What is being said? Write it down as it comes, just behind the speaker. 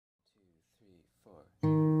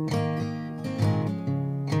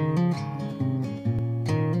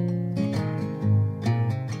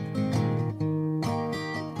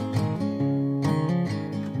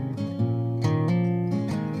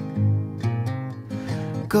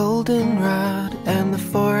goldenrod and the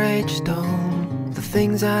 4-H stone, the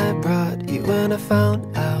things I brought you when I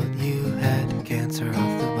found out you had cancer of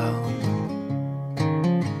the bone.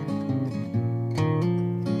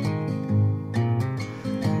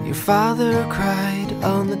 Your father cried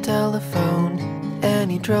on the telephone, and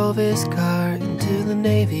he drove his car into the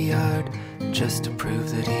Navy Yard just to prove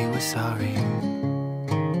that he was sorry.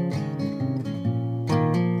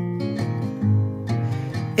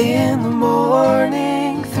 In the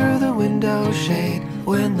morning, through the window shade,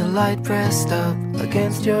 when the light pressed up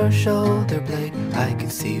against your shoulder blade, I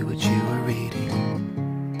could see what you were reading.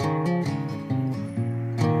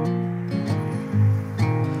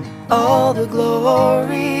 All the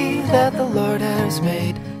glory that the Lord has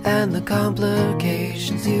made, and the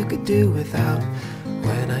complications you could do without,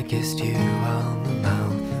 when I kissed you on the mouth.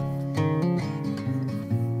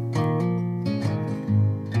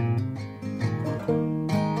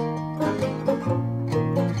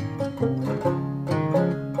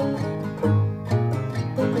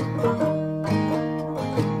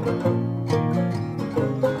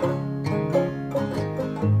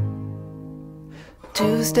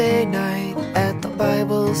 Tuesday night at the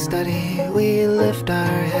Bible study, we lift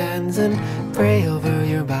our hands and pray over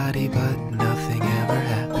your body, but nothing ever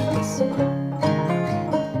happens.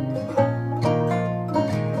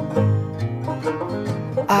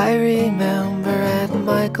 I remember at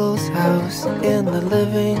Michael's house in the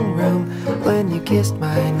living room when you kissed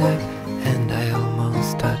my neck and I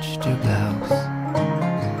almost touched your blouse.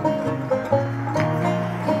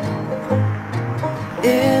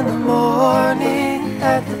 In the morning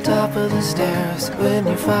at the top of the stairs, when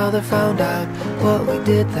your father found out what we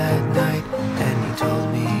did that night, and you told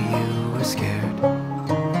me you were scared.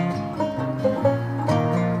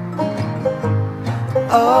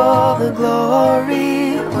 All the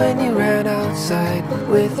glory when you ran outside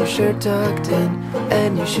with your shirt tucked in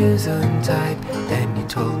and your shoes untied, and you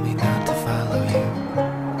told me not to follow you.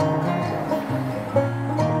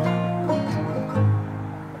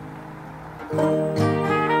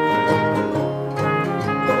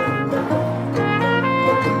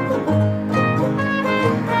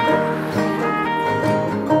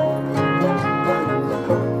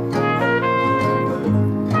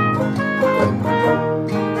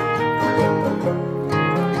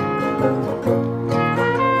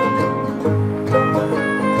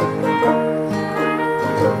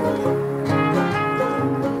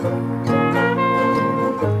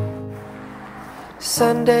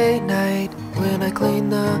 Sunday night, when I clean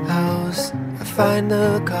the house, I find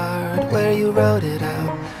the card where you wrote it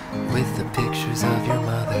out with the pictures of your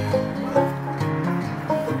mother.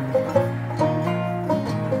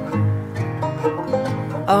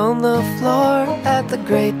 On the floor at the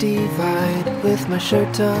Great Divide, with my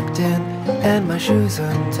shirt tucked in and my shoes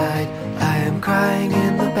untied, I am crying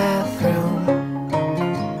in the bathroom.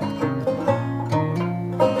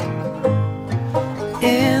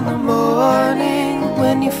 In the morning,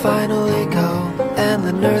 when you finally go, and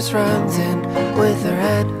the nurse runs in with her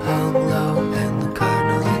head hung low, and the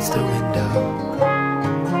cardinal hits the window.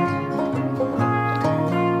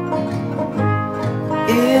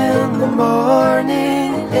 In the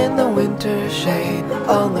morning, in the winter shade,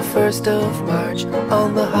 on the 1st of March,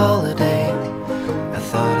 on the holiday, I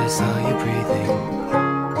thought I saw you breathing.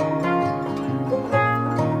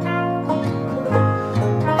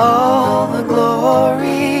 All the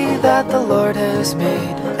glory that the Lord has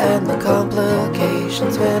made, and the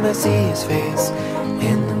complications when I see his face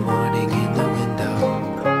in the morning in the window.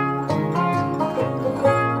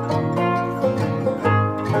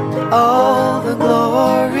 All the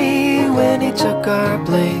glory when he took our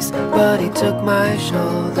place, but he took my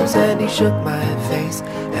shoulders and he shook my face,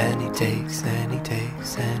 and he takes and he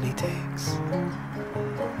takes and he takes.